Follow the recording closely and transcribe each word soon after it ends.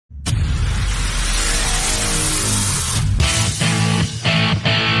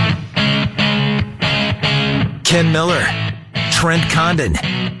Ken Miller, Trent Condon.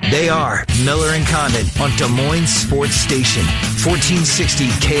 They are Miller and Condon on Des Moines Sports Station, 1460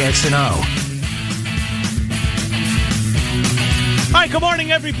 KXNO. Hi, good morning,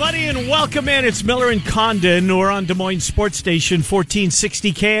 everybody, and welcome in. It's Miller and Condon. We're on Des Moines Sports Station,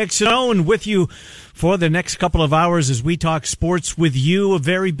 1460 KXNO, and with you for the next couple of hours as we talk sports with you. A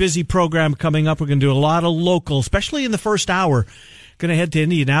very busy program coming up. We're going to do a lot of local, especially in the first hour. Going to head to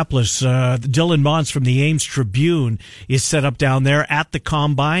Indianapolis. Dylan Mons from the Ames Tribune is set up down there at the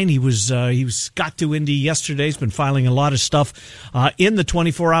Combine. He was got to Indy yesterday. He's been filing a lot of stuff in the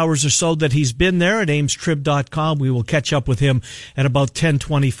 24 hours or so that he's been there at AmesTrib.com. We will catch up with him at about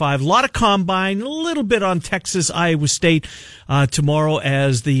 10:25. A lot of Combine, a little bit on Texas, Iowa State tomorrow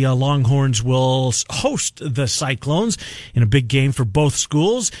as the Longhorns will host the Cyclones in a big game for both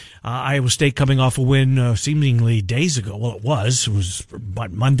schools. Iowa State coming off a win seemingly days ago. Well, it was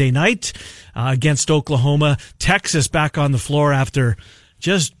Monday night against Oklahoma. Texas back on the floor after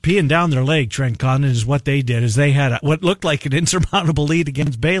just peeing down their leg. Trent Condon is what they did, as they had what looked like an insurmountable lead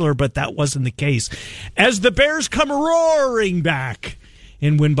against Baylor, but that wasn't the case. As the Bears come roaring back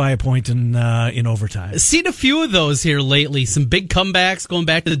and win by a point in overtime. Seen a few of those here lately. Some big comebacks going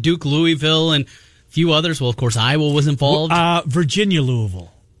back to the Duke Louisville and a few others. Well, of course, Iowa was involved. Virginia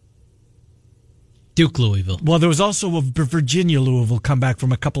Louisville. Duke Louisville. Well, there was also a Virginia Louisville comeback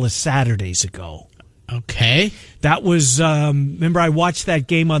from a couple of Saturdays ago. Okay. That was, remember I watched that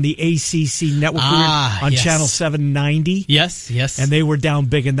game on the ACC network on yes. Channel 790? Yes. And they were down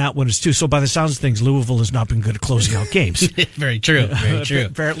big in that one as too. So by the sounds of things, Louisville has not been good at closing out games. Very true.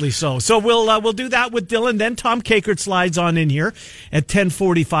 Apparently so. So we'll do that with Dylan. Then Tom Kakert slides on in here at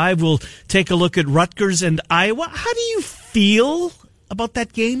 10:45. We'll take a look at Rutgers and Iowa. How do you feel about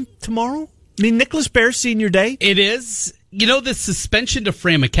that game tomorrow? I mean, Nicholas Bear, senior day. It is. You know, the suspension to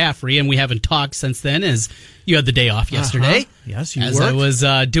Fran McCaffrey, and we haven't talked since then, as you had the day off yesterday. Yes, you as worked. I was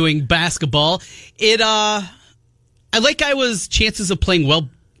doing basketball. I like Iowa's chances of playing well,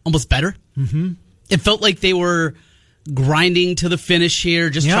 almost better. Mm-hmm. It felt like they were grinding to the finish here,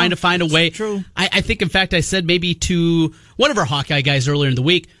 just trying to find a way. True. I think, in fact, I said maybe to one of our Hawkeye guys earlier in the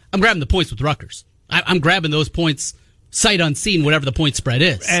week, I'm grabbing the points with Rutgers. I'm grabbing those points sight unseen, whatever the point spread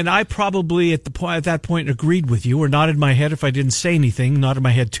is. And I probably at that point agreed with you, or nodded my head if I didn't say anything, nodded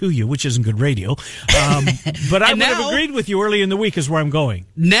my head to you, which isn't good radio. But I would have agreed with you early in the week is where I'm going.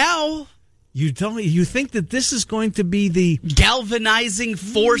 Now you think that this is going to be the galvanizing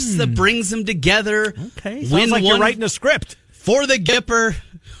force that brings them together. Okay, sounds like you're writing a script for the Gipper.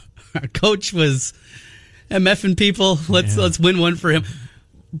 Our coach was MFing people. Let's win one for him.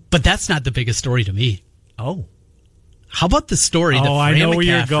 But that's not the biggest story to me. Oh. How about the story? I know where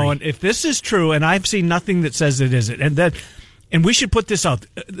you're going. If this is true, and I've seen nothing that says it isn't, and we should put this out.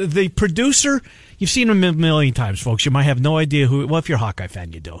 The producer, you've seen him a million times, folks. You might have no idea who. Well, if you're a Hawkeye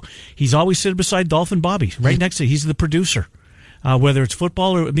fan, you do. He's always sitting beside Dolphin Bobby, right next to. He's the producer. Whether it's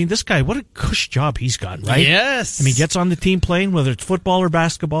football or this guy, what a cush job he's got, right? Yes. And he gets on the team playing, whether it's football or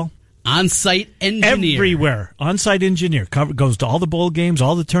basketball. On-site engineer. Everywhere. On-site engineer. Goes to all the bowl games,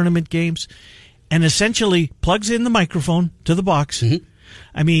 all the tournament games. And essentially plugs in the microphone to the box. Mm-hmm.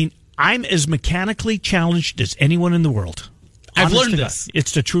 I mean, I'm as mechanically challenged as anyone in the world. I've learned this.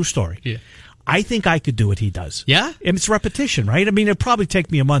 It's the true story. Yeah. I think I could do what he does. Yeah? And it's repetition, right? I mean, it'd probably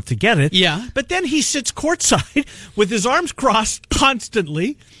take me a month to get it. Yeah. But then he sits courtside with his arms crossed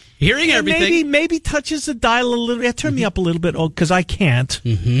constantly. Hearing everything. Maybe touches the dial a little. Yeah, turn me up a little bit, because I can't.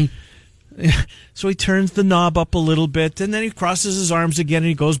 Mm-hmm. So he turns the knob up a little bit, and then he crosses his arms again, and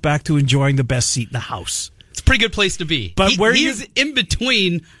he goes back to enjoying the best seat in the house. It's a pretty good place to be. But he is in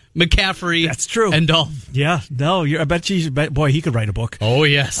between McCaffrey. That's true. And Dolph. Yeah, no, I bet boy, he could write a book. Oh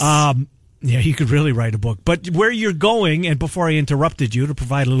yes. Yeah, he could really write a book. But where you're going, and before I interrupted you to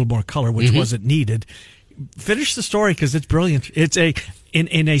provide a little more color, which wasn't needed, finish the story because it's brilliant. It's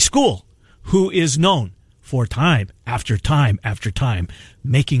in a school who is known for time after time after time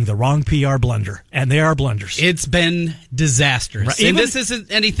making the wrong PR blunder, and they are blunders. It's been disastrous. Right. And this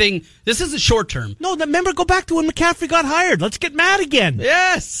isn't anything. This isn't short term. No, remember, go back to when McCaffrey got hired. Let's get mad again.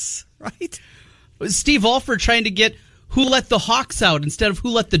 Yes, right. Steve Alford trying to get who let the Hawks out instead of who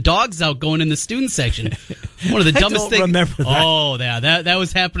let the dogs out going in the student section. One of the dumbest things. Remember that. Oh, yeah, that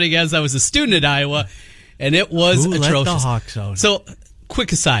was happening as I was a student at Iowa, and it was atrocious. Who let the Hawks out? So,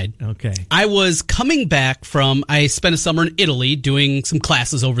 quick aside. Okay. I was coming back I spent a summer in Italy doing some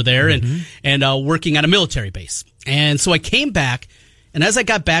classes over there and working on a military base. And so I came back, and as I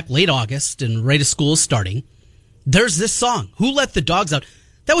got back late August and right as school is starting, there's this song, Who Let the Dogs Out?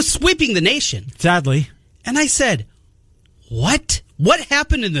 That was sweeping the nation. Sadly. And I said, what? What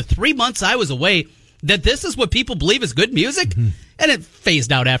happened in the 3 months I was away that this is what people believe is good music? Mm-hmm. And it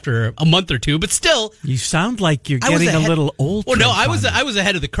phased out after a month or two, but still. You sound like you're getting a little old. Well, no, I was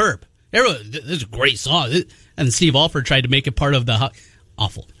ahead of the curve. This is a great song. And Steve Alford tried to make it part of the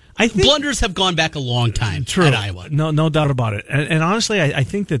awful. I think blunders have gone back a long time at Iowa. No doubt about it. And honestly, I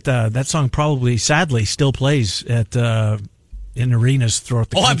think that that song probably, sadly, still plays at in arenas throughout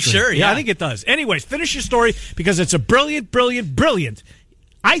the country. I'm sure, yeah. I think it does. Anyways, finish your story because it's a brilliant,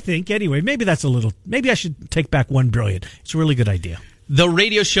 I think, anyway, maybe I should take back one brilliant. It's a really good idea. The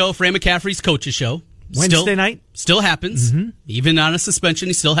radio show, Fran McCaffrey's Coaches Show. Wednesday night? Still happens. Mm-hmm. Even on a suspension,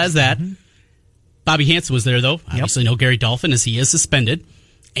 he still has that. Mm-hmm. Bobby Hansen was there, though. Obviously, no Gary Dolphin, as he is suspended.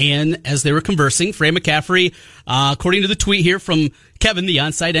 And as they were conversing, Fran McCaffrey, according to the tweet here from Kevin, the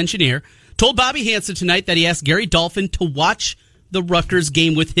on-site engineer, told Bobby Hansen tonight that he asked Gary Dolphin to watch the Rutgers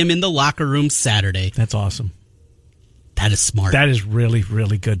game with him in the locker room Saturday. That's awesome. That is smart. That is really,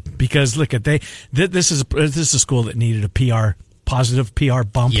 really good. Because look at this is a school that needed a positive PR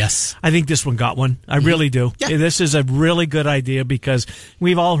bump. Yes. I think this one got one. I really do. Yeah. This is a really good idea because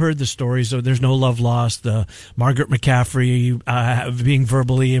we've all heard the stories of there's no love lost. Margaret McCaffrey being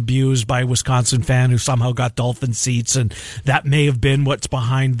verbally abused by a Wisconsin fan who somehow got Dolphin seats, and that may have been what's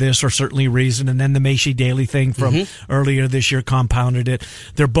behind this, or certainly reason. And then the Macy Daly thing from earlier this year compounded it.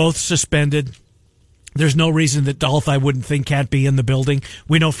 They're both suspended. There's no reason that Dolph, I wouldn't think, can't be in the building.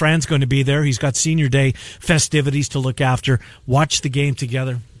 We know Fran's going to be there. He's got senior day festivities to look after. Watch the game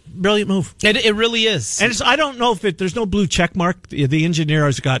together. Brilliant move. It really is. And I don't know if there's no blue check mark. The engineer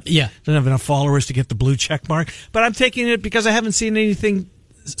doesn't have enough followers to get the blue check mark. But I'm taking it because I haven't seen anything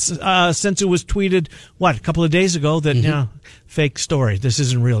since it was tweeted, a couple of days ago that, fake story. This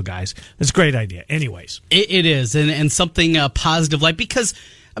isn't real, guys. It's a great idea. Anyways. It is. And something positive, because,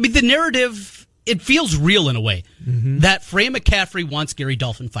 the narrative... It feels real in a way that Fran McCaffrey wants Gary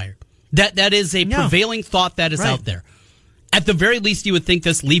Dolphin fired. That is a prevailing thought that is out there. At the very least, you would think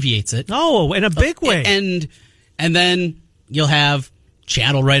this alleviates it. Oh, in a big way. And then you'll have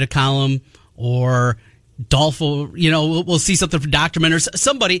Chad will write a column, or Dolph will, we'll see something from Doctorman or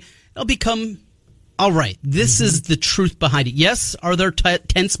somebody. It'll become, all right, this is the truth behind it. Yes, are there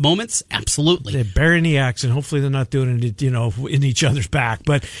tense moments? Absolutely. They're burying the axe, and hopefully they're not doing it, in each other's back.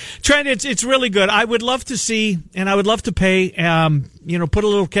 But, Trent, it's really good. I would love to see, and I would love to pay, put a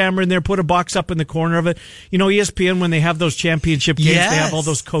little camera in there, put a box up in the corner of it. ESPN, when they have those championship games, they have all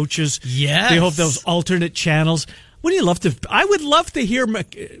those coaches. Yes. They have those alternate channels. Wouldn't you love to? I would love to hear,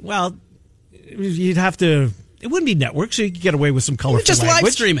 you'd have to, it wouldn't be network, so you could get away with some colorful just language.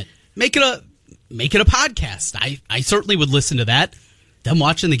 Live stream it. Make it a podcast. I certainly would listen to that. Them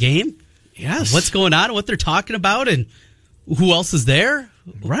watching the game. Yes. What's going on, what they're talking about, and who else is there.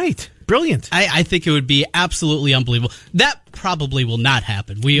 Right. Brilliant. I think it would be absolutely unbelievable. That probably will not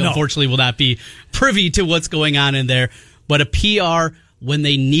happen. We unfortunately will not be privy to what's going on in there. But a PR when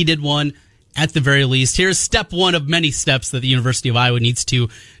they needed one, at the very least. Here's step one of many steps that the University of Iowa needs to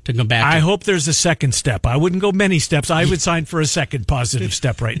come back to. I hope there's a second step. I wouldn't go many steps. I would sign for a second positive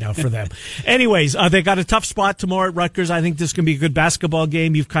step right now for them. Anyways, they got a tough spot tomorrow at Rutgers. I think this can be a good basketball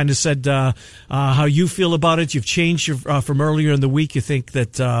game. You've kind of said how you feel about it. You've changed from earlier in the week. You think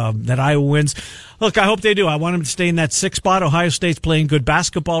that Iowa wins. Look, I hope they do. I want them to stay in that 6th spot. Ohio State's playing good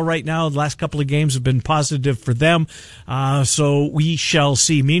basketball right now. The last couple of games have been positive for them. So we shall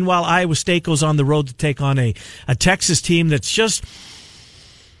see. Meanwhile, Iowa State goes on the road to take on a Texas team that's just,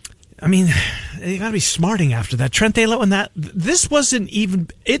 you got to be smarting after that. Trent, this wasn't even,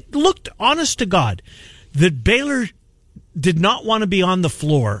 it looked honest to God that Baylor did not want to be on the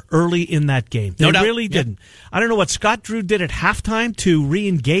floor early in that game. They really didn't. I don't know what Scott Drew did at halftime to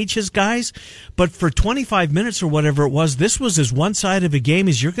re-engage his guys, but for 25 minutes or whatever it was, this was as one side of a game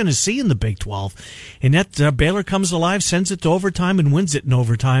as you're going to see in the Big 12. And that Baylor comes alive, sends it to overtime, and wins it in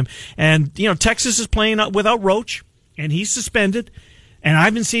overtime. And, Texas is playing without Roach, and he's suspended. And I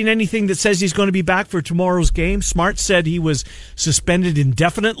haven't seen anything that says he's going to be back for tomorrow's game. Smart said he was suspended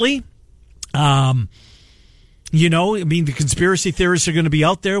indefinitely. The conspiracy theorists are going to be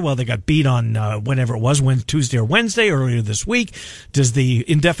out there. Well, they got beat on whenever it was, Tuesday or Wednesday earlier this week. Does the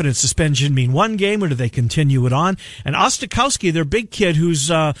indefinite suspension mean one game, or do they continue it on? And Ostakowski, their big kid, who's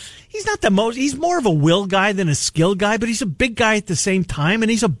he's not the most. He's more of a will guy than a skill guy, but he's a big guy at the same time,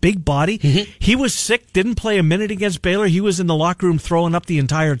 and he's a big body. Mm-hmm. He was sick, didn't play a minute against Baylor. He was in the locker room throwing up the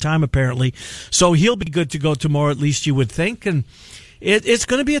entire time, apparently. So he'll be good to go tomorrow, at least you would think. And it's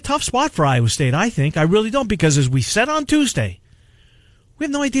going to be a tough spot for Iowa State, I think. I really don't, because as we said on Tuesday, we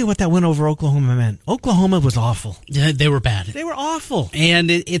have no idea what that win over Oklahoma meant. Oklahoma was awful. Yeah, they were bad. They were awful. And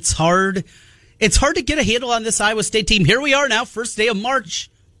it's hard. It's hard to get a handle on this Iowa State team. Here we are now, first day of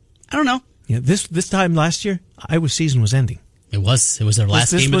March. I don't know. Yeah, this time last year, Iowa's season was ending. It was their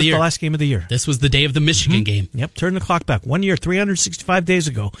last game of the year. This was the last game of the year. This was the day of the Michigan game. Yep, turn the clock back. 1 year, 365 days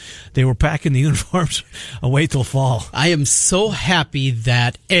ago, they were packing the uniforms away till fall. I am so happy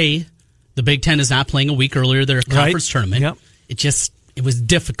that, A, the Big Ten is not playing a week earlier their conference tournament. Yep. It was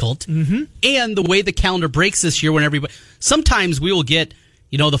difficult. Mm-hmm. And the way the calendar breaks this year when everybody... Sometimes we will get,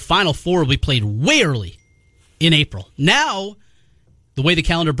 the Final Four will be played way early in April. Now, the way the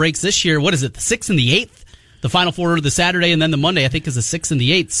calendar breaks this year, what is it, the 6th and the 8th? The Final Four are the Saturday, and then the Monday, I think, is the 6th and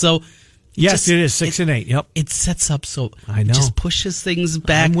the 8th. So, yes, it is 6 and 8. Yep, it sets up so I know. It just pushes things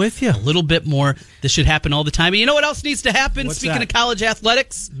back. I'm with you A little bit more. This should happen all the time. And you know what else needs to happen? What's Speaking that? of college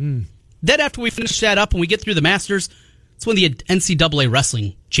athletics, then after we finish that up and we get through the Masters, it's when the NCAA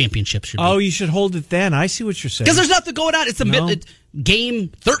wrestling championship should be. Oh, you should hold it then. I see what you're saying. Because there's nothing going on. It's game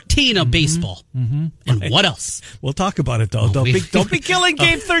 13 of baseball. Mm-hmm. And what else? We'll talk about it, though. Don't be killing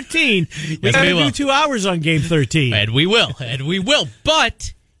Game 13. We got to do 2 hours on Game 13. And we will.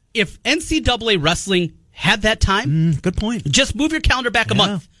 But if NCAA wrestling had that time... good point. Just move your calendar back a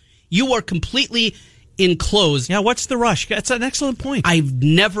month. You are completely enclosed. Yeah, what's the rush? That's an excellent point. I've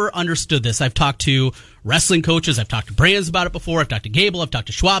never understood this. I've talked to wrestling coaches. I've talked to Brands about it before. I've talked to Gable. I've talked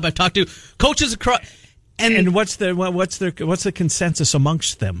to Schwab. I've talked to coaches across... And what's the consensus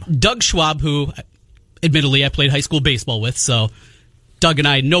amongst them? Doug Schwab, who, admittedly, I played high school baseball with, so Doug and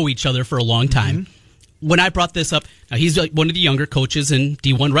I know each other for a long time. Mm-hmm. When I brought this up, now he's like one of the younger coaches in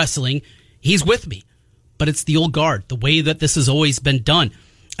D1 wrestling. He's with me, but it's the old guard, the way that this has always been done.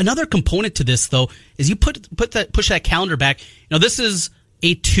 Another component to this, though, is you push that calendar back. Now, this is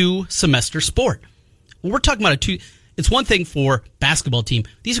a 2-semester sport. When we're talking about it's one thing for basketball team.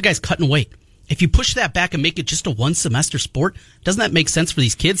 These are guys cutting weight. If you push that back and make it just a 1-semester sport, doesn't that make sense for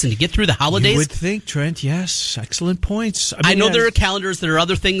these kids and to get through the holidays? You would think, Trent. Yes, excellent points. I know there are calendars, there are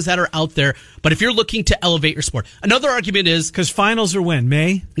other things that are out there, but if you're looking to elevate your sport, another argument is... Because finals are when?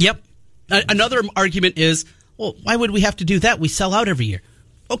 May? Yep. Another argument is, well, why would we have to do that? We sell out every year.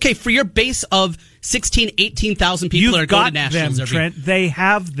 Okay, for your base of 16,000, 18,000 people that are going to nationals them, every Trent. They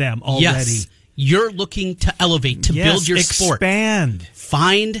have them already. Yes. You're looking to elevate, to build your sport. Expand.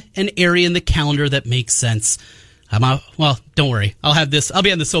 Find an area in the calendar that makes sense. Well, don't worry. I'll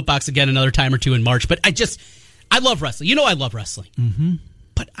be on the soapbox again another time or two in March. But I love wrestling. I love wrestling. Mm-hmm.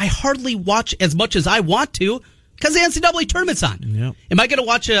 But I hardly watch as much as I want to because the NCAA tournament's on. Yep. Am I going to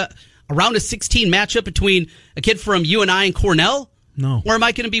watch a round of 16 matchup between a kid from UNI and Cornell? No. Or am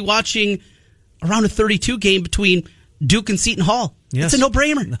I going to be watching a round of 32 game between Duke and Seton Hall? Yes. It's a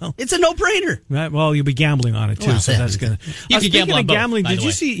no-brainer. No. It's a no-brainer. Right, well, you'll be gambling on it, too, so that's going to... You can gamble on both, gambling, did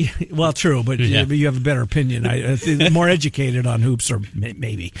you see... Well, true, but you have a better opinion. More educated on hoops, or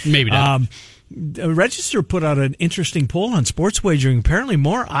maybe. Maybe not. Register put out an interesting poll on sports wagering. Apparently,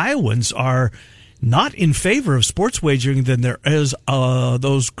 more Iowans are not in favor of sports wagering than there is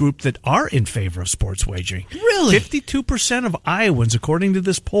those group that are in favor of sports wagering. Really? 52% of Iowans, according to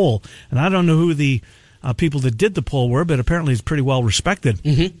this poll, and I don't know who the... people that did the poll were, but apparently it's pretty well respected.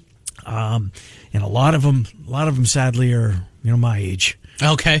 Mm-hmm. And a lot of them, sadly, are my age.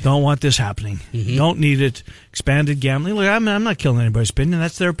 Okay, don't want this happening. Mm-hmm. Don't need it. Expanded gambling. Look, I'm not killing anybody's opinion.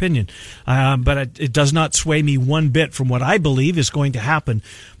 That's their opinion. But it does not sway me one bit from what I believe is going to happen.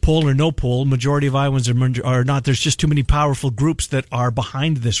 Poll or no poll, majority of Iowans are not. There's just too many powerful groups that are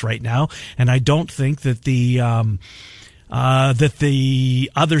behind this right now, and I don't think that the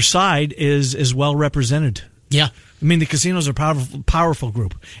other side is well represented. Yeah. I mean, the casinos are a powerful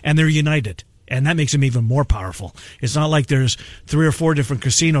group, and they're united, and that makes them even more powerful. It's not like there's 3 or 4 different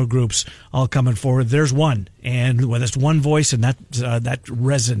casino groups all coming forward. There's one, and well, that's one voice, and that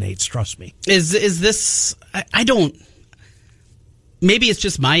resonates, trust me. Is this... I don't... Maybe it's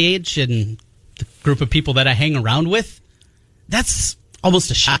just my age and the group of people that I hang around with. That's...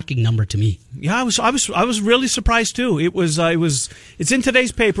 almost a shocking number to me. Yeah, I was really surprised too. It's in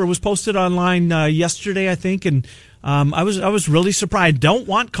today's paper. It was posted online yesterday, I think, and I was really surprised. Don't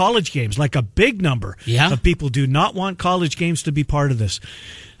want college games, like a big number of people do not want college games to be part of this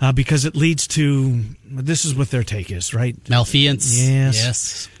because it leads to, this is what their take is, right? Malfeasance.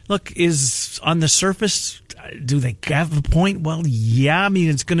 Yes. Look, is on the surface, do they have a point? Well, yeah. I mean,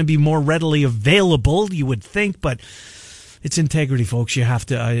 it's going to be more readily available, you would think, but. It's integrity, folks. You have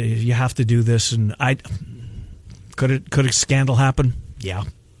to do this, and could a scandal happen? Yeah,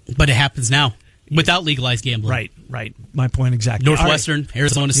 but it happens now without legalized gambling. Right. My point exactly. Northwestern,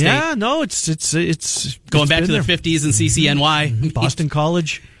 Arizona State. Yeah, no, it's going back to the 50s and CCNY. Boston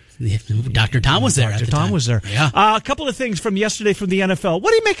College. Dr. Tom was there. Dr. Tom was there. Yeah. A couple of things from yesterday from the NFL.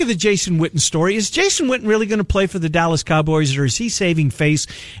 What do you make of the Jason Witten story? Is Jason Witten really going to play for the Dallas Cowboys, or is he saving face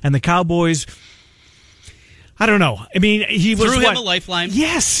and the Cowboys? I don't know. I mean, he was threw him a lifeline.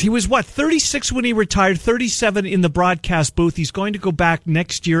 Yes, he was 36 when he retired, 37 in the broadcast booth. He's going to go back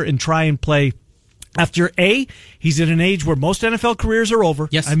next year and try and play. After he's at an age where most NFL careers are over.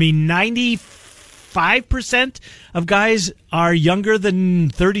 Yes. I mean, 95% of guys are younger than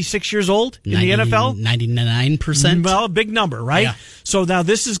 36 years old in the NFL. 99%. Well, a big number, right? Yeah. So now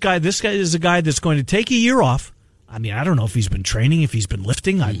this guy is a guy that's going to take a year off. I mean, I don't know if he's been training, if he's been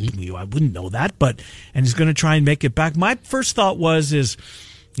lifting. I wouldn't know that, and he's going to try and make it back. My first thought is,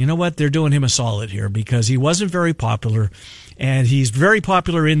 you know what? They're doing him a solid here because he wasn't very popular. And he's very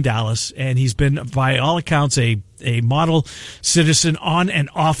popular in Dallas, and he's been, by all accounts, a model citizen on and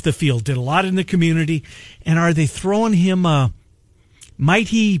off the field. Did a lot in the community. And are they throwing him? Might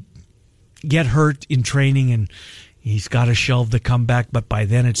he get hurt in training, and he's got to shelve the comeback? But by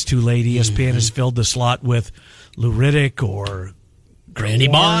then it's too late. ESPN has filled the slot with Lou Riddick or Randy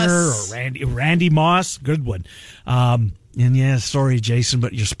Moss or Randy Moss. Good one. And yeah, sorry, Jason,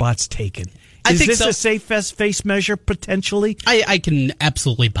 but your spot's taken. I think this so. a safe face measure, potentially? I can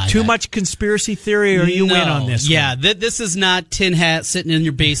absolutely buy Too that. much conspiracy theory, or you win on this? Yeah, this is not tin hat sitting in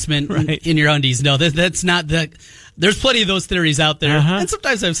your basement Right. in your undies. No, that's not the. There's plenty of those theories out there, and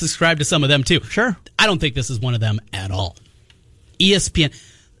sometimes I've subscribed to some of them too. Sure. I don't think this is one of them at all. ESPN.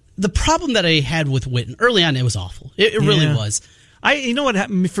 The problem that I had with Witten early on, it was awful. It really was. You know what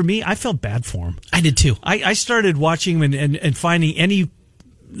happened for me? I felt bad for him. I did too. I started watching him and finding any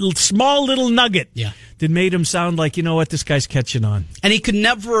small little nugget that made him sound like, you know what, this guy's catching on. And he could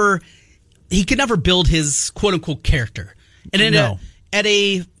never build his quote unquote character. And at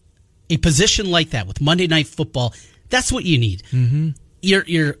a position like that with Monday Night Football, that's what you need. Mm-hmm.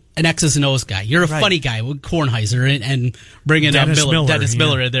 You're an X's and O's guy. You're a funny guy with Kornheiser and bringing Dennis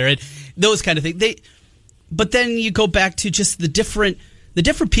Miller in there, and those kind of things. But then you go back to just the different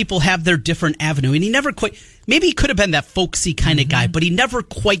people have their different avenue, and he never quite. Maybe he could have been that folksy kind of guy, but he never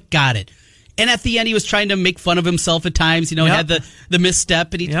quite got it. And at the end, he was trying to make fun of himself at times. He had the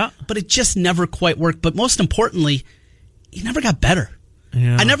misstep, and but it just never quite worked. But most importantly, he never got better.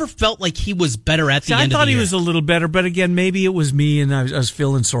 Yeah. I never felt like he was better at the end of the year. I thought he was a little better, but again, maybe it was me, and I was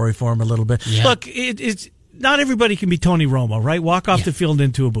feeling sorry for him a little bit. Yeah. Look, it's not everybody can be Tony Romo, right? Walk off the field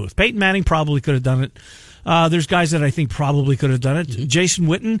into a booth. Peyton Manning probably could have done it. There's guys that I think probably could have done it. Mm-hmm. Jason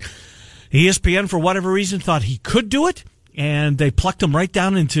Witten, ESPN, for whatever reason, thought he could do it, and they plucked him right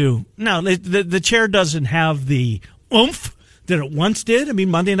down into... No, the chair doesn't have the oomph that it once did. I mean,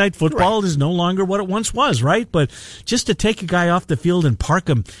 Monday Night Football is no longer what it once was, right? But just to take a guy off the field and park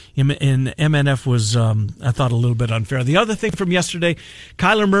him in MNF was, I thought, a little bit unfair. The other thing from yesterday,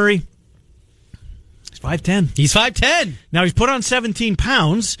 Kyler Murray, he's 5'10". He's 5'10". Now, he's put on 17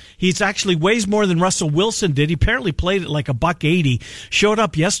 pounds. He's actually weighs more than Russell Wilson did. He apparently played at like $180. Showed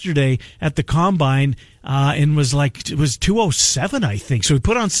up yesterday at the Combine and was it was 207, I think. So he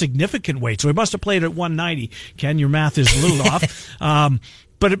put on significant weight. So he must have played at 190. Ken, your math is a little off.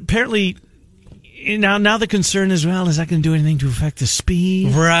 But apparently... Now the concern is, well, is that going to do anything to affect the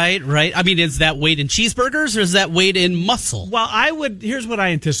speed? Right. I mean, is that weight in cheeseburgers or is that weight in muscle? Well, here's what I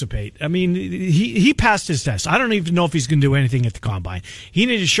anticipate. I mean, he passed his test. I don't even know if he's going to do anything at the Combine. He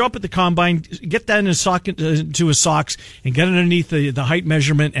needed to show up at the Combine, get that in his to his socks, and get underneath the height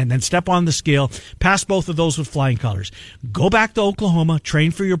measurement, and then step on the scale, pass both of those with flying colors. Go back to Oklahoma, train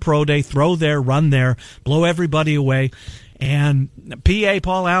for your pro day, throw there, run there, blow everybody away. And PA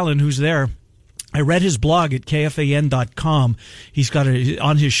Paul Allen, who's there, I read his blog at KFAN.com. He's got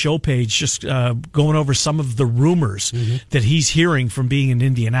on his show page just going over some of the rumors that he's hearing from being in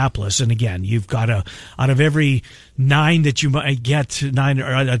Indianapolis. And again, you've got out of every 9 that you might get, 9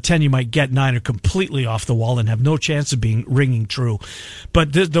 or 10 you might get, 9 are completely off the wall and have no chance of being ringing true.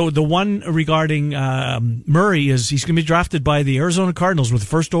 But the one regarding Murray is he's going to be drafted by the Arizona Cardinals with the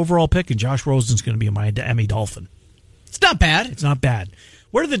first overall pick, and Josh Rosen's going to be a Miami Dolphin. It's not bad. It's not bad.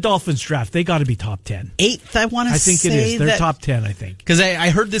 Where do the Dolphins draft? They got to be top 10. 8th, I want to say. I think it is. They're top 10, I think. Because I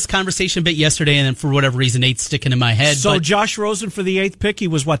heard this conversation a bit yesterday, and then for whatever reason, 8's sticking in my head. So Josh Rosen for the 8th pick. He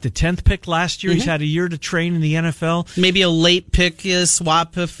was, the 10th pick last year? Mm-hmm. He's had a year to train in the NFL. Maybe a late pick,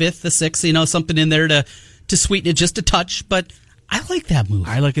 swap, a 5th, a 6th, something in there to sweeten it just a touch. But I like that move.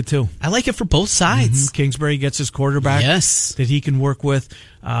 I like it, too. I like it for both sides. Mm-hmm. Kingsbury gets his quarterback that he can work with.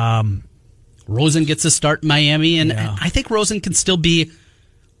 Rosen gets a start in Miami, and I think Rosen can still be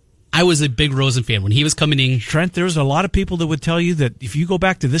I was a big Rosen fan when he was coming in. Trent, there's a lot of people that would tell you that if you go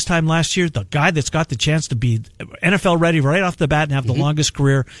back to this time last year, the guy that's got the chance to be NFL ready right off the bat and have the longest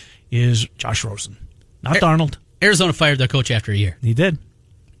career is Josh Rosen, not Darnold. Arizona fired their coach after a year. He did.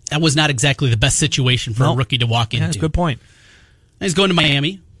 That was not exactly the best situation for a rookie to walk into. Good point. He's going to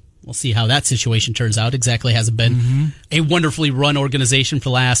Miami. We'll see how that situation turns out. Exactly hasn't been a wonderfully run organization for the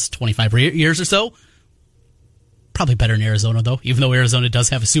last 25 years or so. Probably better in Arizona, though, even though Arizona does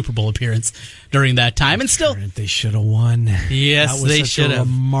have a Super Bowl appearance during that time. And still, they should have won. Yes, they should have.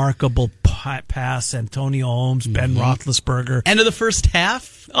 Remarkable pass. Antonio Holmes, Ben Roethlisberger. End of the first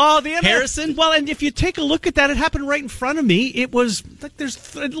half. Oh, the end. Harrison. Well, and if you take a look at that, it happened right in front of me. It was like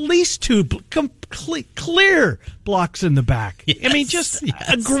there's at least two clear blocks in the back. Yes, I mean, just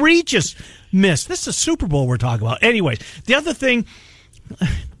egregious miss. This is a Super Bowl we're talking about. Anyways, the other thing,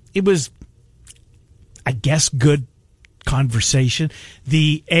 it was, I guess, good conversation.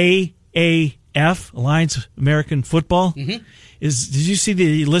 The AAF, Alliance American Football, did you see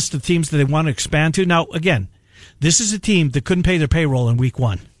the list of teams that they want to expand to? Now, again, this is a team that couldn't pay their payroll in week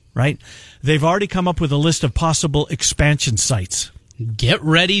 1, right? They've already come up with a list of possible expansion sites. Get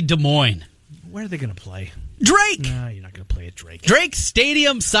ready, Des Moines. Where are they going to play? Drake. No, you're not going to play at Drake. Drake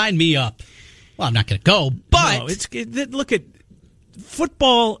Stadium, sign me up. Well, I'm not going to go, but no, look at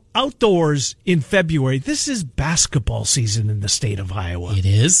football outdoors in February. This is basketball season in the state of Iowa. It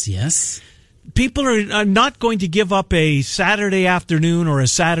is, yes. People are not going to give up a Saturday afternoon or a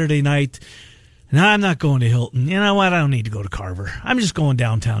Saturday night. No, I'm not going to Hilton. You know what? I don't need to go to Carver. I'm just going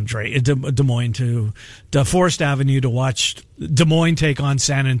downtown Des Moines to Forest Avenue to watch Des Moines take on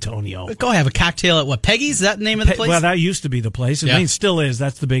San Antonio. Go have a cocktail at what? Peggy's? Is that the name of the place? Well, that used to be the place. It still is.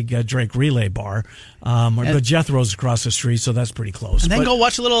 That's the big Drake Relay Bar. But Jethro's across the street, so that's pretty close. And then go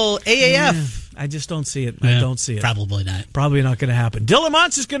watch a little AAF. I just don't see it. I don't see it. Probably not. Probably not going to happen. Dylan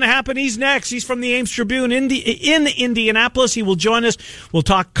Montz is going to happen. He's next. He's from the Ames Tribune in Indianapolis. He will join us. We'll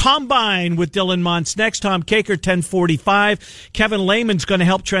talk Combine with Dylan Montz next. Tom Kaker, 10:45. Kevin Lehman's going to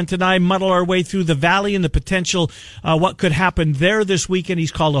help Trent and I muddle our way through the Valley and the potential what could happen there this weekend.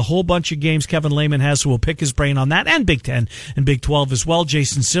 He's called a whole bunch of games Kevin Lehman has, so we'll pick his brain on that, and Big Ten and Big 12 as well.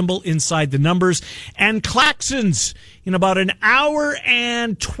 Jason Simbal inside the numbers. And Claxons, in about an hour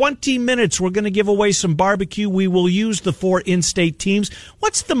and 20 minutes, we're going to give away some barbecue. We will use the 4 in-state teams.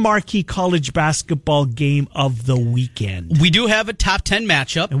 What's the marquee college basketball game of the weekend? We do have a top 10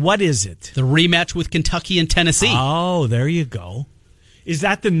 matchup. And what is it? The rematch with Kentucky and Tennessee. Oh, there you go. Is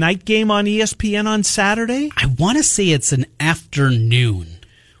that the night game on ESPN on Saturday? I want to say it's an afternoon.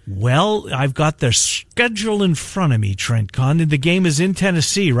 Well, I've got their schedule in front of me, Trent Condon. The game is in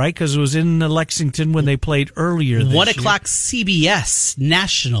Tennessee, right? Because it was in Lexington when they played earlier this year. 1 o'clock CBS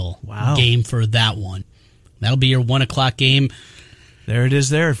national game for that one. That'll be your 1 o'clock game. There it is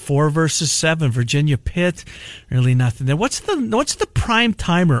there, 4 versus 7. Virginia Pitt, really nothing there. What's the prime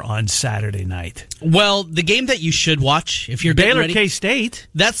timer on Saturday night? Well, the game that you should watch if you're Baylor ready, K-State.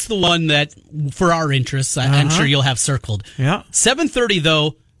 That's the one that, for our interests, I'm sure you'll have circled. Yeah. 7:30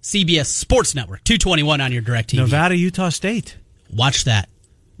 though. CBS Sports Network, 221 on your DirecTV. Nevada, Utah State. Watch that.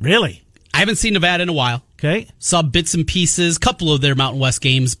 Really? I haven't seen Nevada in a while. Okay. Saw bits and pieces, couple of their Mountain West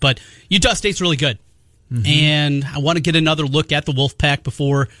games, but Utah State's really good. And I want to get another look at the Wolfpack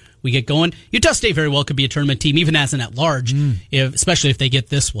before we get going. Utah State very well could be a tournament team, even as an at-large, especially if they get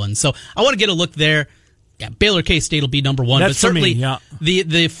this one. So I want to get a look there. Yeah, Baylor K-State will be number 1, That's but certainly me,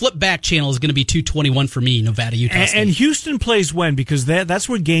 the flip back channel is going to be 221 for me, Nevada, Utah State. And Houston plays when? Because that's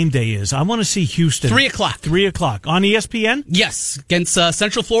where game day is. I want to see Houston. 3 o'clock. 3 o'clock. On ESPN? Yes, against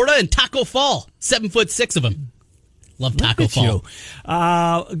Central Florida and Taco Fall. 7'6" of them. Love Taco Fall.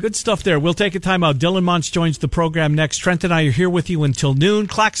 Good stuff there. We'll take a timeout. Dylan Montz joins the program next. Trent and I are here with you until noon.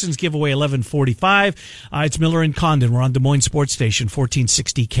 Claxons giveaway 11:45. It's Miller and Condon. We're on Des Moines Sports Station,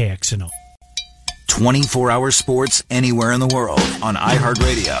 1460 KXNO. 24-hour sports anywhere in the world on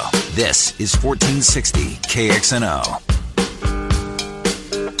iHeartRadio. This is 1460 KXNO.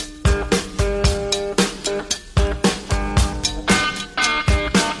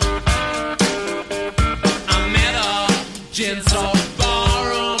 I met a gentle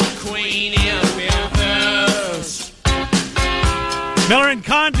ballroom queen in Memphis. Miller and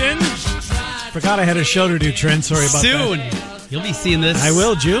Condon. Forgot I had a show to do, Trent. Sorry about Soon. that. You'll be seeing this. I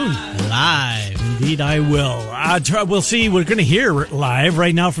will, June. Live. Indeed, I will. We'll see. We're going to hear live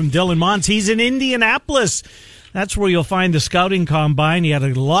right now from Dylan Montz. He's in Indianapolis. That's where you'll find the scouting combine. He had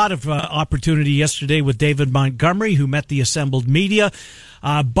a lot of opportunity yesterday with David Montgomery, who met the assembled media.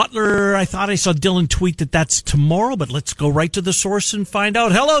 Butler, I thought I saw Dylan tweet that that's tomorrow, but let's go right to the source and find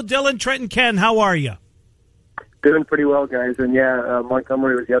out. Hello, Dylan, Trent, and Ken. How are you? Doing pretty well, guys. And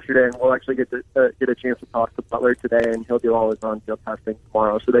Montgomery was yesterday, and we'll actually get a chance to talk to Butler today, and he'll do all his on-field testing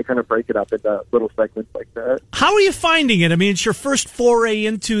tomorrow. So they kind of break it up into little segments like that. How are you finding it? I mean, it's your first foray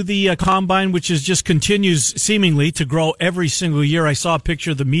into the combine, which just continues seemingly to grow every single year. I saw a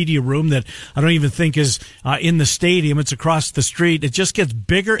picture of the media room that I don't even think is in the stadium. It's across the street. It just gets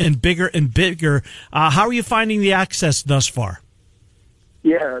bigger and bigger and bigger. How are you finding the access thus far?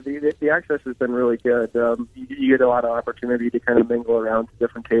 Yeah, the access has been really good. You get a lot of opportunity to kind of mingle around to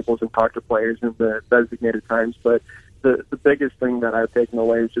different tables and talk to players in the designated times. But the biggest thing that I've taken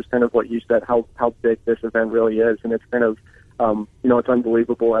away is just kind of what you said, how big this event really is. And it's kind of, it's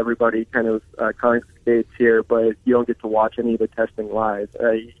unbelievable. Everybody kind of congregates here, but you don't get to watch any of the testing live.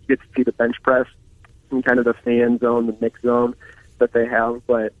 You get to see the bench press and kind of the fan zone, the mix zone that they have,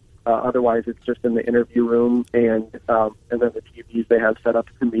 but otherwise, it's just in the interview room and then the TVs they have set up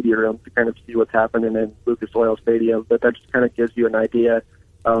in the media room to kind of see what's happening in Lucas Oil Stadium. But that just kind of gives you an idea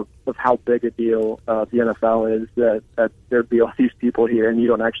of how big a deal the NFL is, that there'd be all these people here and you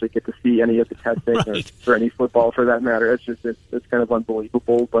don't actually get to see any of the testing or any football for that matter. It's kind of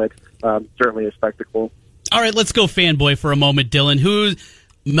unbelievable, but certainly a spectacle. All right, let's go fanboy for a moment, Dylan.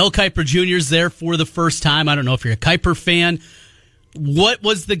 Mel Kiper Jr. is there for the first time. I don't know if you're a Kiper fan. What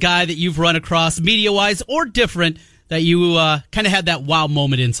was the guy that you've run across, media-wise or different, that you kind of had that wow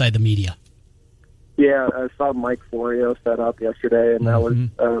moment inside the media? Yeah, I saw Mike Florio set up yesterday, and that was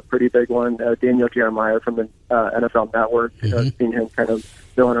a pretty big one. Daniel Jeremiah from the NFL Network, seen him kind of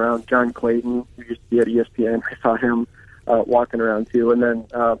filling around. John Clayton, who used to be at ESPN, I saw him walking around too. And then,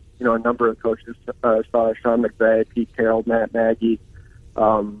 a number of coaches saw Sean McVay, Pete Carroll, Matt Nagy,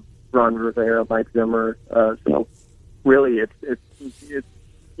 Ron Rivera, Mike Zimmer. So really, it's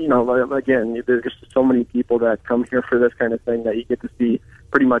again, there's just so many people that come here for this kind of thing that you get to see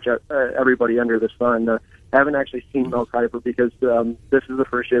pretty much everybody under the sun. I haven't actually seen Mel Kiper because this is the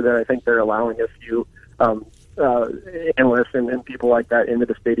first year that I think they're allowing a few analysts and people like that into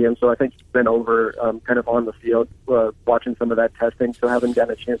the stadium. So I think he's been over kind of on the field watching some of that testing, so I haven't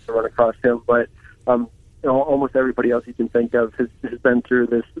gotten a chance to run across him. But almost everybody else you can think of has been through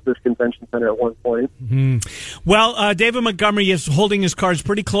this convention center at one point. Mm-hmm. Well, David Montgomery is holding his cards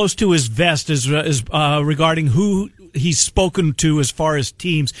pretty close to his vest as regarding who he's spoken to as far as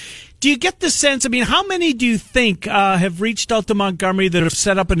teams. Do you get the sense, I mean, how many do you think have reached out to Montgomery that have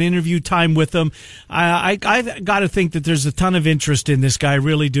set up an interview time with him? I've got to think that there's a ton of interest in this guy, I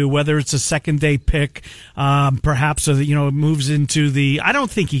really do, whether it's a second-day pick, perhaps, moves into the... I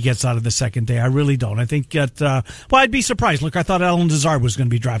don't think he gets out of the second day. I really don't. I think that... I'd be surprised. Look, I thought Alan Lazard was going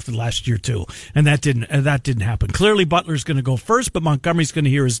to be drafted last year, too, and that didn't happen. Clearly, Butler's going to go first, but Montgomery's going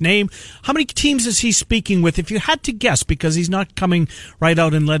to hear his name. How many teams is he speaking with, if you had to guess, because he's not coming right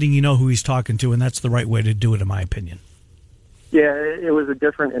out and letting you know who he's talking to, and that's the right way to do it, in my opinion. Yeah, it was a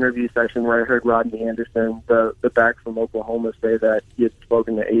different interview session where I heard Rodney Anderson, the back from Oklahoma, say that he had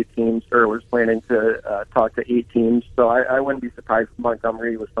spoken to 8 teams or was planning to talk to 8 teams. So I wouldn't be surprised if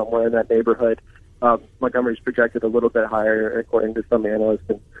Montgomery was somewhere in that neighborhood. Montgomery's projected a little bit higher, according to some analysts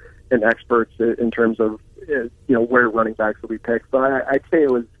and experts, in terms of where running backs will be picked. But I'd say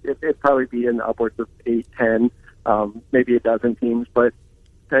it'd probably be in the upwards of 8, 10, maybe a dozen teams. But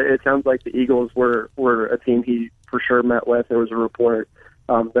it sounds like the Eagles were a team he for sure met with. There was a report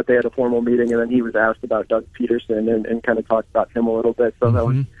that they had a formal meeting, and then he was asked about Doug Peterson and kind of talked about him a little bit. So that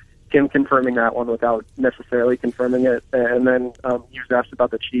was him confirming that one without necessarily confirming it. And then he was asked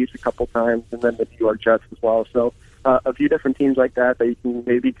about the Chiefs a couple times, and then the New York Jets as well. So a few different teams like that you can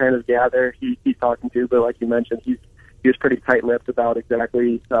maybe kind of gather he's talking to. But like you mentioned, he was pretty tight-lipped about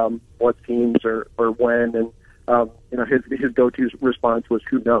exactly what teams or when, and his go-to response was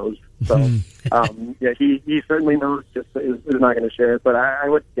 "Who knows?" So, he certainly knows. Just is not going to share it, but I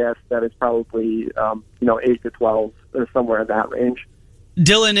would guess that it's probably 8 to 12, somewhere in that range.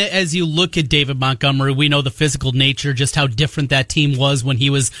 Dylan, as you look at David Montgomery, we know the physical nature, just how different that team was when he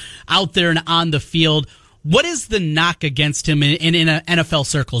was out there and on the field. What is the knock against him in NFL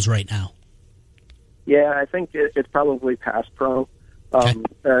circles right now? Yeah, I think it's probably pass pro.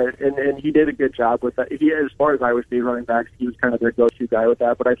 And he did a good job with that. As far as I would see running backs, he was kind of their go-to guy with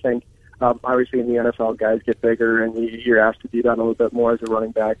that. But I think obviously in the NFL, guys get bigger, and you're asked to do that a little bit more as a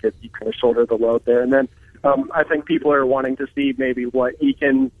running back. You kind of shoulder the load there. And then I think people are wanting to see maybe what he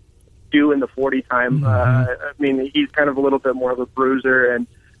can do in the 40 time. I mean, he's kind of a little bit more of a bruiser and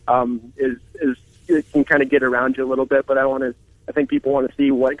can kind of get around you a little bit. But I think people want to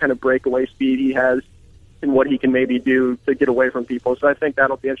see what kind of breakaway speed he has and what he can maybe do to get away from people. So I think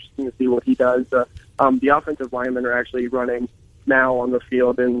that'll be interesting to see what he does. The offensive linemen are actually running now on the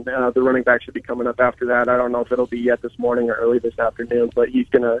field, and the running back should be coming up after that. I don't know if it'll be yet this morning or early this afternoon, but he's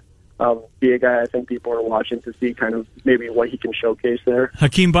going to be a guy I think people are watching to see kind of maybe what he can showcase there.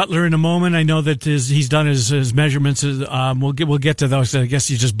 Hakeem Butler in a moment. I know that he's done his measurements. We'll get to those. I guess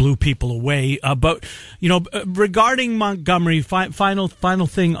he just blew people away. But regarding Montgomery, final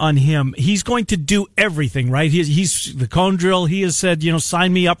thing on him. He's going to do everything, right? He's the cone drill. He has said,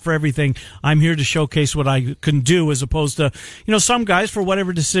 sign me up for everything. I'm here to showcase what I can do, as opposed to some guys for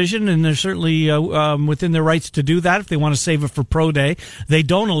whatever decision, and they're certainly within their rights to do that if they want to save it for pro day. They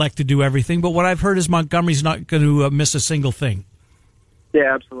don't elect to do everything, but what I've heard is Montgomery's not going to miss a single thing.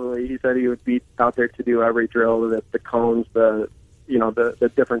 Yeah, absolutely. He said he would be out there to do every drill, the cones, the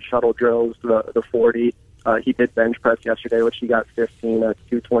different shuttle drills, the 40. He did bench press yesterday, which he got 15 at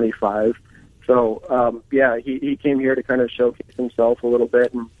 225. So, he came here to kind of showcase himself a little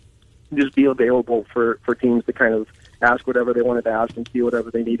bit and just be available for teams to kind of ask whatever they wanted to ask and see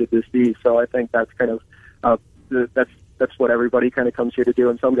whatever they needed to see. So I think that's kind of that's what everybody kind of comes here to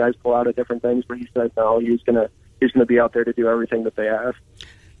do. And some guys pull out at different things, but he said no, he's gonna be out there to do everything that they ask.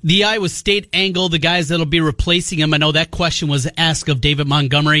 The Iowa State angle, the guys that'll be replacing him. I know that question was asked of David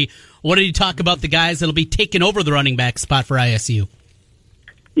Montgomery. What did he talk about the guys that'll be taking over the running back spot for ISU?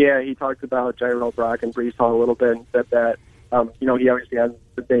 Yeah, he talked about Jairo Brock and Breece Hall a little bit and said that he obviously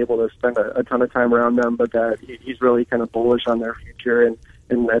hasn't been able to spend a ton of time around them, but that he's really kind of bullish on their future, and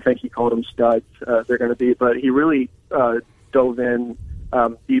I think he called them studs. They're going to be, but he really dove in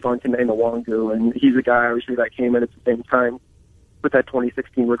deep on Kene Nwangu, and he's a guy obviously that came in at the same time with that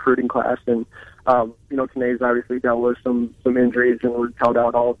 2016 recruiting class, and Kene's obviously dealt with some injuries and was held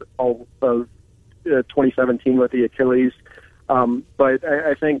out all of 2017 with the Achilles. But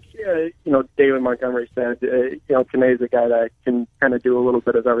I think David Montgomery said Kene's a guy that can kind of do a little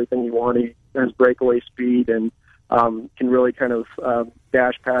bit of everything you want. He has breakaway speed and can really kind of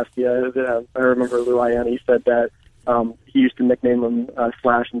dash past you. I remember Lou Ianni said that he used to nickname him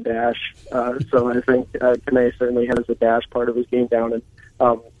Slash and Dash. So I think Kene certainly has a dash part of his game down. And,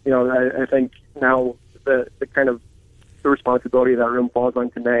 I think now the kind of the responsibility of that room falls on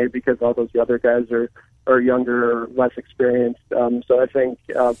Kene because all those other guys are younger or less experienced. So I think,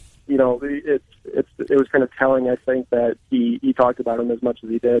 it was kind of telling, I think, that he talked about him as much as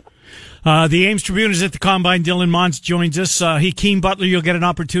he did. The Ames Tribune is at the Combine. Dylan Mons joins us. Hakeem Butler, you'll get an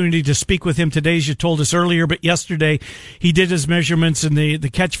opportunity to speak with him today, as you told us earlier, but yesterday he did his measurements, and the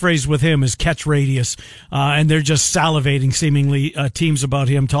catchphrase with him is catch radius, and they're just salivating, seemingly, teams about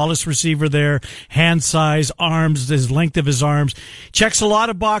him. Tallest receiver there, hand size, arms, his length of his arms. Checks a lot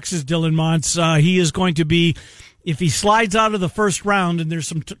of boxes, Dylan Mons. He is going to be, if he slides out of the first round, and there's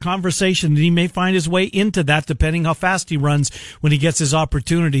some conversation that he may find his way into that, depending how fast he runs when he gets his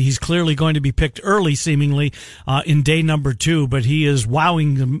opportunity. He's clearly going to be picked early, seemingly, in day number 2, but he is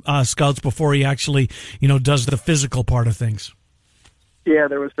wowing the scouts before he actually, does the physical part of things. Yeah,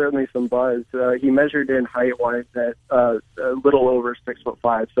 there was certainly some buzz. He measured in height-wise at a little over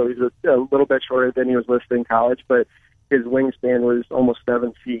 6'5", so he's a little bit shorter than he was listed in college, but his wingspan was almost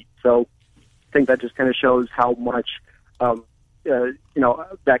 7 feet. So I think that just kind of shows how much,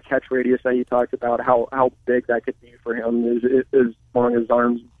 that catch radius that you talked about, how big that could be for him as long as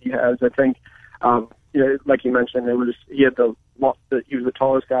arms he has. I think, like you mentioned, he was the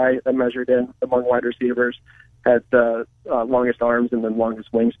tallest guy that measured in among wide receivers, had the longest arms and then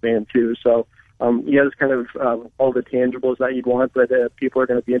longest wingspan too. So he has kind of all the tangibles that you'd want, but people are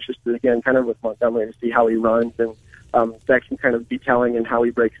going to be interested again, kind of with Montgomery, to see how he runs, and that can kind of be telling in how he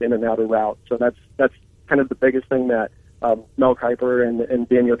breaks in and out of route. So that's kind of the biggest thing that Mel Kiper and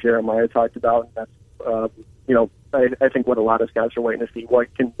Daniel Jeremiah talked about. And that's I think what a lot of scouts are waiting to see.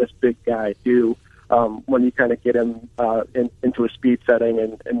 What can this big guy do when you kind of get him into a speed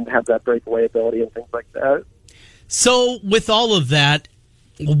setting and have that breakaway ability and things like that. So with all of that,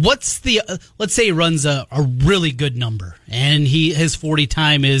 what's the let's say he runs a really good number and his 40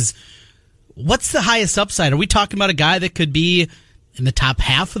 time is, what's the highest upside? Are we talking about a guy that could be in the top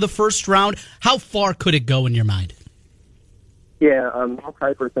half of the first round? How far could it go in your mind? Yeah, Mel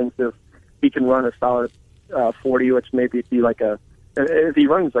Kiper thinks if he can run a solid 40, which maybe be like if he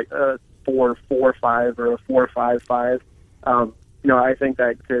runs like a 4.45 or a 4.55, I think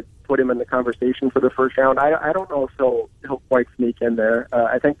that could put him in the conversation for the first round. I don't know if he'll quite sneak in there.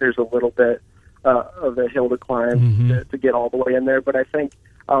 I think there's a little bit of a hill to climb to get all the way in there, but I think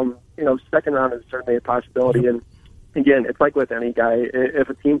second round is certainly a possibility. And again, it's like with any guy. If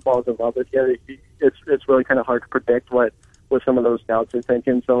a team falls in love with you, it's really kind of hard to predict what some of those scouts are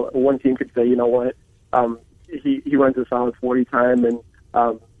thinking. So one team could say, he runs a solid 40 time, and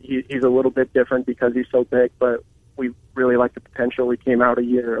he's a little bit different because he's so big, but we really like the potential. We came out a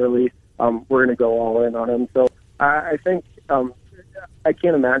year early. We're going to go all in on him. So I think I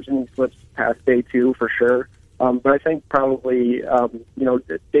can't imagine he slips past day 2 for sure. But I think probably,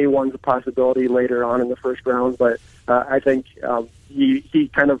 day 1's a possibility later on in the first round. But I think he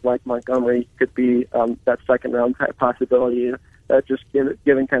kind of like Montgomery could be that second round type possibility, just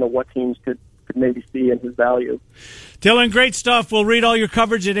given kind of what teams could maybe see in his value. Dylan, great stuff. We'll read all your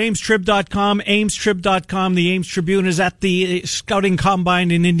coverage at amestrib.com, amestrib.com. The Ames Tribune is at the Scouting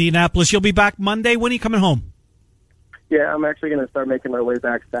Combine in Indianapolis. You'll be back Monday. When are you coming home? Yeah, I'm actually going to start making my way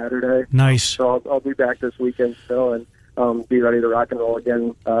back Saturday. Nice. So I'll be back this weekend still and be ready to rock and roll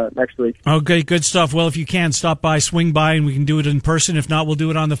again next week. Okay, good stuff. Well, if you can, stop by, swing by, and we can do it in person. If not, we'll do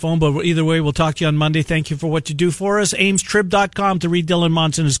it on the phone. But either way, we'll talk to you on Monday. Thank you for what you do for us. amestrib.com to read Dylan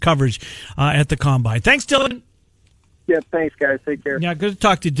Monson's coverage at the Combine. Thanks, Dylan. Yeah, thanks, guys. Take care. Yeah, good to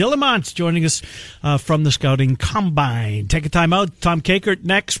talk to you. Dylan Montz joining us from the Scouting Combine. Take a time out. Tom Kakert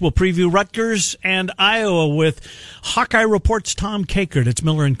next. We'll preview Rutgers and Iowa with Hawkeye Report's Tom Kakert. It's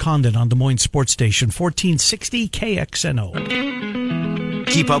Miller and Condon on Des Moines Sports Station, 1460 KXNO.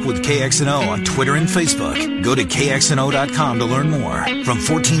 Keep up with KXNO on Twitter and Facebook. Go to KXNO.com to learn more. From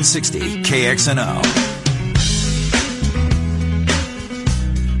 1460 KXNO.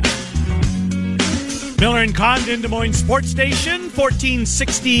 Miller and Condon, Des Moines Sports Station,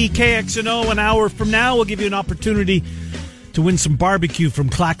 1460 KXNO. An hour from now, we'll give you an opportunity to win some barbecue from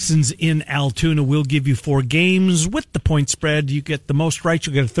Claxons in Altoona. We'll give you 4 games with the point spread. You get the most right,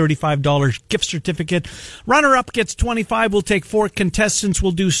 you'll get a $35 gift certificate. Runner-up gets $25. We'll take 4 contestants.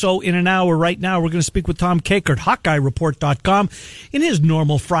 We'll do so in an hour. Right now, we're going to speak with Tom Kakert, HawkeyeReport.com, in his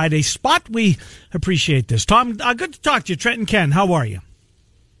normal Friday spot. We appreciate this. Tom, good to talk to you. Trent and Ken, how are you?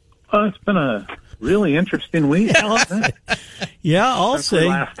 It's been a really interesting week. Yeah, I'll say.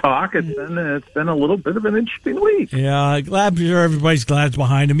 Last talk, it's been a little bit of an interesting week. Yeah, everybody's glad it's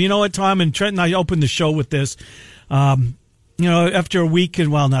behind him. You know what, Tom and Trent and I opened the show with this. After a week,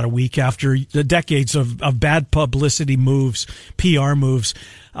 and well, not a week, after the decades of bad publicity moves, PR moves,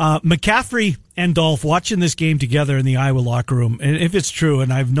 McCaffrey and Dolph watching this game together in the Iowa locker room, and if it's true,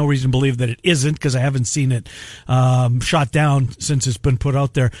 and I have no reason to believe that it isn't because I haven't seen it shot down since it's been put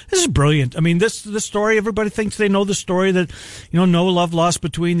out there. This is brilliant. I mean, this story, everybody thinks they know the story that, no love lost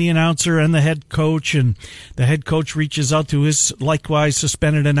between the announcer and the head coach, and the head coach reaches out to his likewise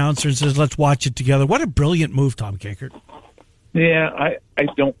suspended announcer and says, let's watch it together. What a brilliant move, Tom Kakert. Yeah, I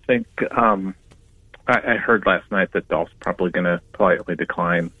don't think I heard last night that Dolph's probably going to politely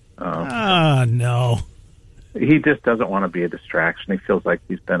decline. No. He just doesn't want to be a distraction. He feels like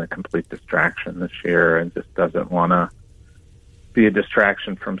he's been a complete distraction this year and just doesn't want to be a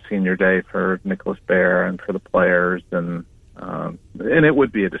distraction from senior day for Nicholas Baer and for the players. And it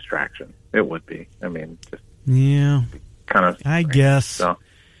would be a distraction. It would be. I mean, just kind of. I guess. So.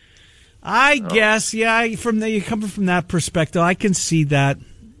 I guess, yeah. You're coming from that perspective, I can see that.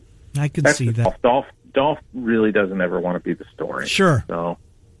 See that. Dolph really doesn't ever want to be the story. Sure. So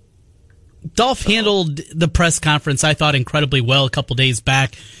Dolph handled the press conference, I thought, incredibly well a couple days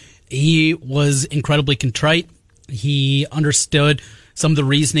back. He was incredibly contrite. He understood some of the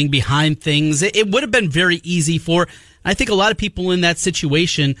reasoning behind things. It would have been very easy for, I think, a lot of people in that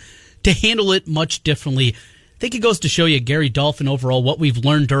situation to handle it much differently. I think it goes to show you, Gary Dolphin, overall, what we've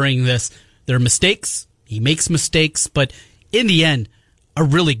learned during this. There are mistakes. He makes mistakes, but in the end, a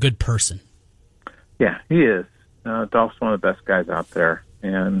really good person. Yeah, he is. Dolph's one of the best guys out there,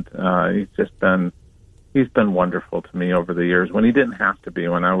 and he's been wonderful to me over the years. When he didn't have to be,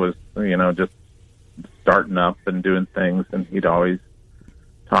 when I was, just starting up and doing things, and he'd always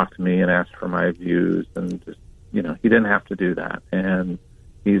talk to me and ask for my views, and just, he didn't have to do that. And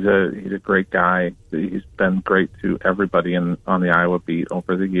he's a great guy. He's been great to everybody on the Iowa beat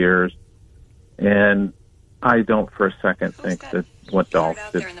over the years, and I don't for a second think that what Dolph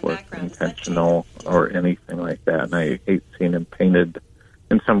did was intentional or anything like that. And I hate seeing him painted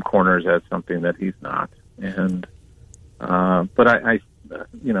in some corners as something that he's not. And but I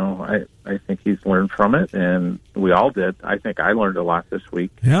think he's learned from it, and we all did. I think I learned a lot this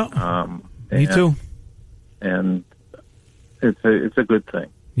week. Yeah, me too. And it's a good thing.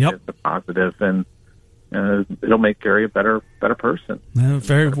 Yep, it's a positive, and it'll make Gary a better person.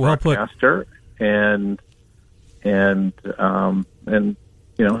 Very well put. And he'll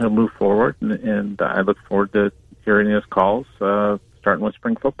move forward, and I look forward to hearing his calls starting with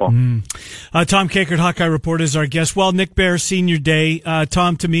spring football. Tom Kakert, Hawkeye Report, is our guest. Well, Nick Baer, Senior Day.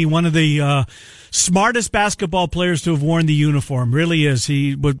 Tom, to me, one of the smartest basketball players to have worn the uniform. Really is.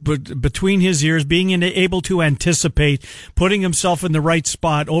 He between his ears, being able to anticipate, putting himself in the right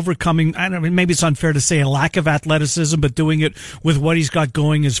spot, overcoming, I don't know, maybe it's unfair to say a lack of athleticism, but doing it with what he's got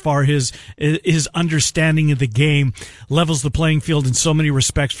going as far as his understanding of the game levels the playing field in so many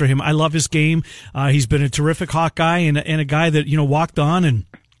respects for him. I love his game. He's been a terrific Hawkeye and a guy that, walked on and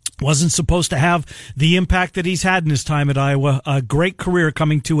wasn't supposed to have the impact that he's had in his time at Iowa. A great career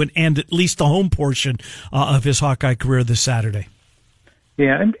coming to an end, at least the home portion of his Hawkeye career this Saturday.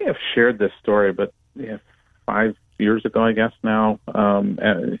 Yeah, I may have shared this story, but 5 years ago, I guess now,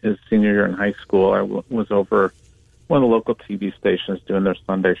 at his senior year in high school, I was over one of the local TV stations doing their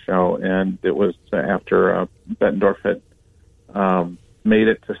Sunday show, and it was after Bettendorf had made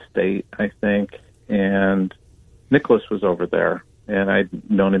it to state, I think, and Nicholas was over there. And I'd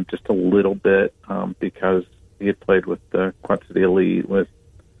known him just a little bit because he had played with the Quad City Elite, with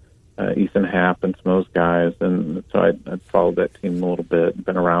Ethan Happ and some of those guys. And so I'd followed that team a little bit and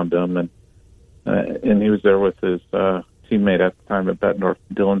been around him. And he was there with his teammate at the time at Bettendorf,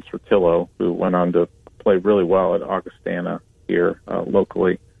 Dylan Sortillo, who went on to play really well at Augustana here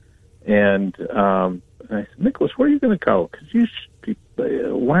locally. And I said, Nicholas, where are you going to go? Because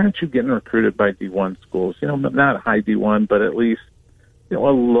why aren't you getting recruited by D1 schools? Not high D1, but at least a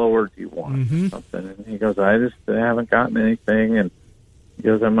lower D1 or something. And he goes, I just haven't gotten anything. And he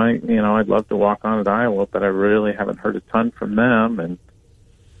goes, I might, I'd love to walk on at Iowa, but I really haven't heard a ton from them. And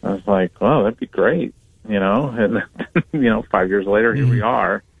I was like, oh, that'd be great, And 5 years later, here we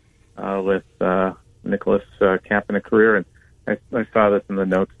are with Nicholas capping a career. And I saw this in the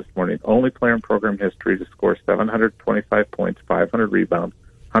notes this morning. Only player in program history to score 725 points, 500 rebounds,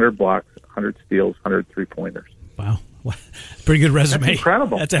 100 blocks, 100 steals, 100 three-pointers. Wow. Pretty good resume. That's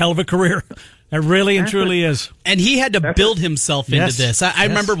incredible. That's a hell of a career. It really and truly is. And he had to build himself into this. I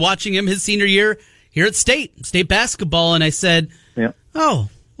remember watching him his senior year here at state basketball, and I said, oh,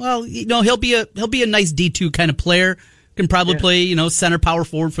 well, he'll be a nice D2 kind of player. Can probably play, center power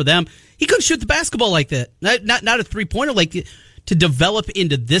forward for them. He couldn't shoot the basketball like that. Not a three-pointer. Like, to develop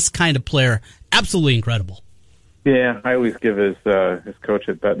into this kind of player, absolutely incredible. Yeah, I always give his coach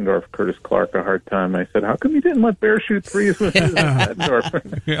at Bettendorf, Curtis Clark, a hard time. I said, how come you didn't let Bear shoot threes with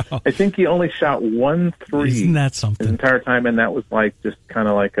Bettendorf? I think he only shot 1 3. Isn't that something? His entire time, and that was just kind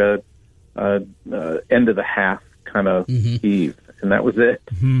of like a end of the half kind of heave, and that was it.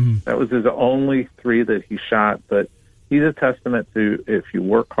 That was his only 3 that he shot, but he's a testament to, if you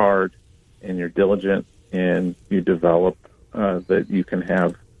work hard and you're diligent and you develop, that you can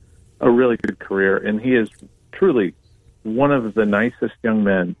have a really good career. And he is truly one of the nicest young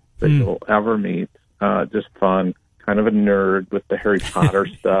men that you'll ever meet. Just fun, kind of a nerd with the Harry Potter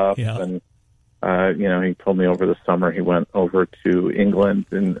stuff. And, he told me over the summer he went over to England,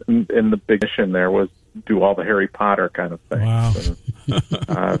 and the big mission there was do all the Harry Potter kind of things. Wow.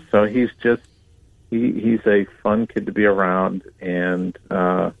 And, so he's just, he's a fun kid to be around, and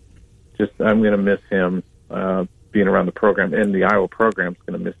I'm going to miss him being around the program, and the Iowa program's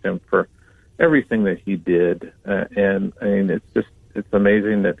going to miss him for everything that he did. And I mean, it's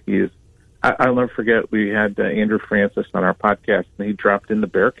amazing that I'll never forget, we had Andrew Francis on our podcast, and he dropped in the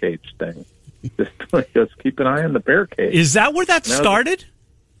bear cage thing. Just keep an eye on the bear cage. Is that where that started?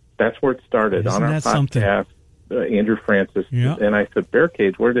 That's where it started. Isn't on our podcast. Andrew Francis, and I said, bear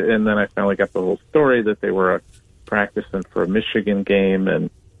cage, and then I finally got the whole story that they were practicing for a Michigan game, and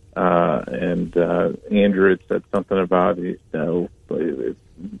Andrew had said something about he's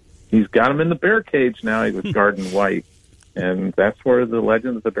got him in the bear cage now. He was guarding White, and that's where the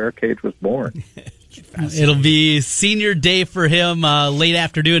legend of the bear cage was born. It'll be senior day for him late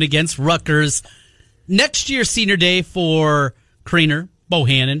afternoon against Rutgers. Next year, senior day for Creener,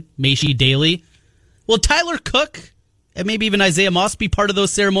 Bohannon, Macy Daly. Will Tyler Cook and maybe even Isaiah Moss be part of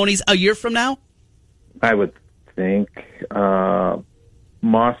those ceremonies a year from now? I would think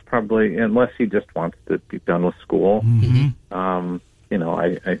Moss probably, unless he just wants to be done with school.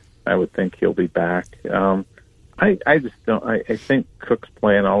 I would think he'll be back. I just don't. I think Cook's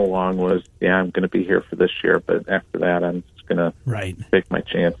plan all along was, I'm going to be here for this year, but after that, I'm just going to take my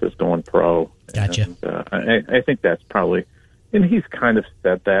chances going pro. Gotcha. And, I think that's probably. And he's kind of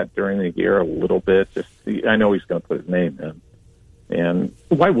said that during the year a little bit. I know he's going to put his name in. And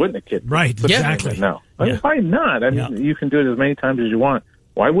why wouldn't a kid? Right, exactly. No. Why not? I mean, you can do it as many times as you want.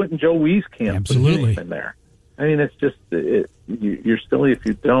 Why wouldn't Joe Wieskamp put his name in there? I mean, it's just, you're silly if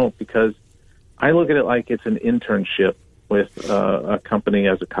you don't, because I look at it like it's an internship with a company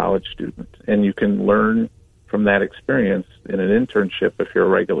as a college student. And you can learn from that experience in an internship if you're a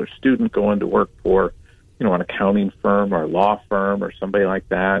regular student going to work for an accounting firm or a law firm or somebody like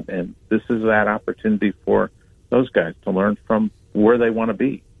that. And this is that opportunity for those guys to learn from where they want to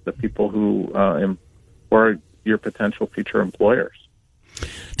be, the people who are your potential future employers.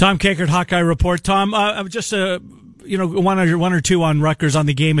 Tom Kakert, Hawkeye Report. Tom, just one or two on Rutgers on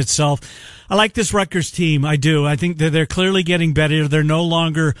the game itself. I like this Rutgers team. I do. I think that they're clearly getting better. They're no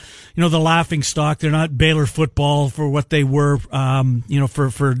longer, the laughing stock. They're not Baylor football for what they were,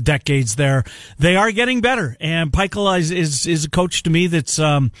 for decades there. They are getting better. And Peichel is a coach to me that's,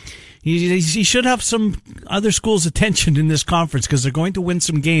 he should have some other schools' attention in this conference because they're going to win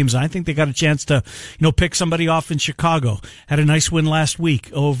some games. I think they got a chance to, pick somebody off in Chicago. Had a nice win last week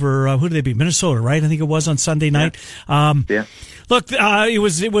over, who did they beat? Minnesota, right? I think it was on Sunday night. Yeah. Look, it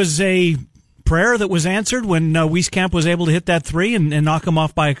was a prayer that was answered when Wieskamp was able to hit that three and knock him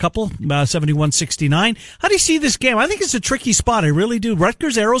off by a couple, 71-69. How do you see this game? I think it's a tricky spot. I really do.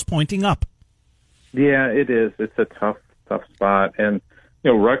 Rutgers' arrow's pointing up. Yeah, it is. It's a tough spot. And,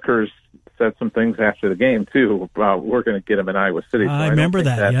 Rutgers said some things after the game, too, about we're going to get him in Iowa City. So I remember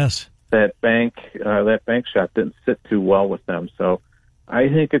that, yes. That bank shot didn't sit too well with them. So I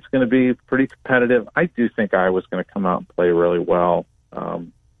think it's going to be pretty competitive. I do think Iowa's going to come out and play really well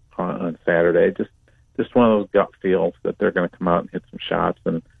on Saturday. Just one of those gut feels that they're going to come out and hit some shots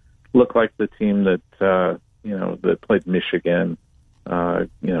and look like the team that that played Michigan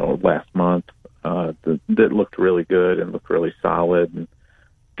last month that looked really good and looked really solid and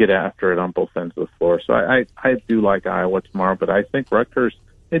get after it on both ends of the floor. So I do like Iowa tomorrow, but I think Rutgers,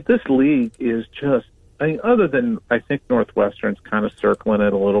 this league is just, other than I think Northwestern's kind of circling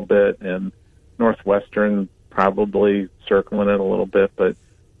it a little bit and Northwestern probably circling it a little bit, but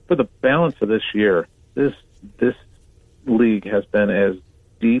for the balance of this year, this league has been as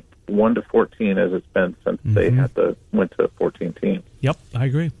deep 1 to 14 as it's been since they went to 14 teams. Yep, I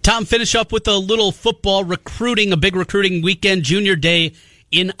agree. Tom, finish up with a little football recruiting, a big recruiting weekend, Junior Day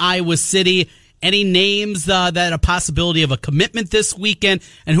in Iowa City. Any names that a possibility of a commitment this weekend,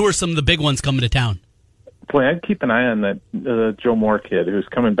 and who are some of the big ones coming to town? Boy, I'd keep an eye on that Joe Moore kid who's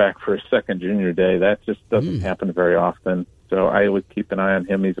coming back for his second Junior Day. That just doesn't happen very often. So I would keep an eye on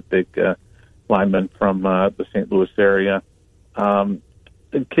him. He's a big lineman from the St. Louis area.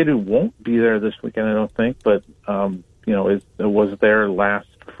 The kid who won't be there this weekend, I don't think, but was there last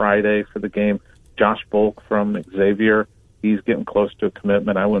Friday for the game. Josh Volk from Xavier. He's getting close to a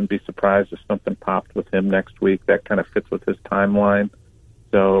commitment. I wouldn't be surprised if something popped with him next week. That kind of fits with his timeline.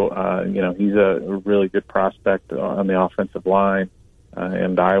 So, he's a really good prospect on the offensive line,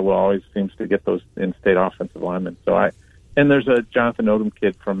 and Iowa always seems to get those in-state offensive linemen. And there's a Jonathan Odom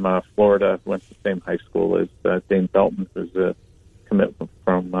kid from Florida who went to the same high school as Dane Belton, who's a commitment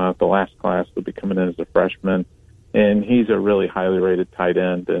from the last class, will be coming in as a freshman, and he's a really highly rated tight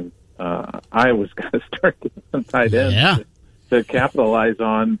end. And Iowa's got to start getting some tight ends to capitalize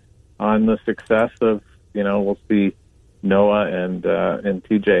on the success of we'll see Noah and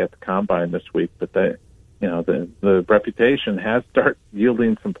TJ at the combine this week, but the reputation has started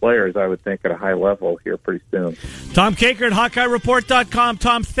yielding some players, I would think, at a high level here pretty soon. Tom Kakert, HawkeyeReport.com.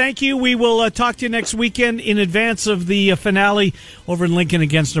 Tom, thank you. We will talk to you next weekend in advance of the finale over in Lincoln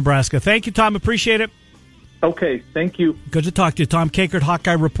against Nebraska. Thank you, Tom. Appreciate it. Okay, thank you. Good to talk to you. Tom Kakert,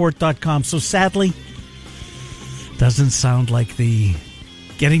 HawkeyeReport.com. So sadly, doesn't sound like the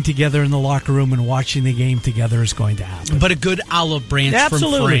getting together in the locker room and watching the game together is going to happen. But a good olive branch from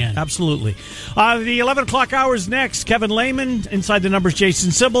Fran. Absolutely. The 11 o'clock hour is next. Kevin Lehman, inside the numbers,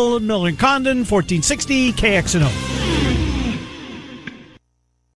 Jason Sybil, Miller and Condon, 1460 KXNO.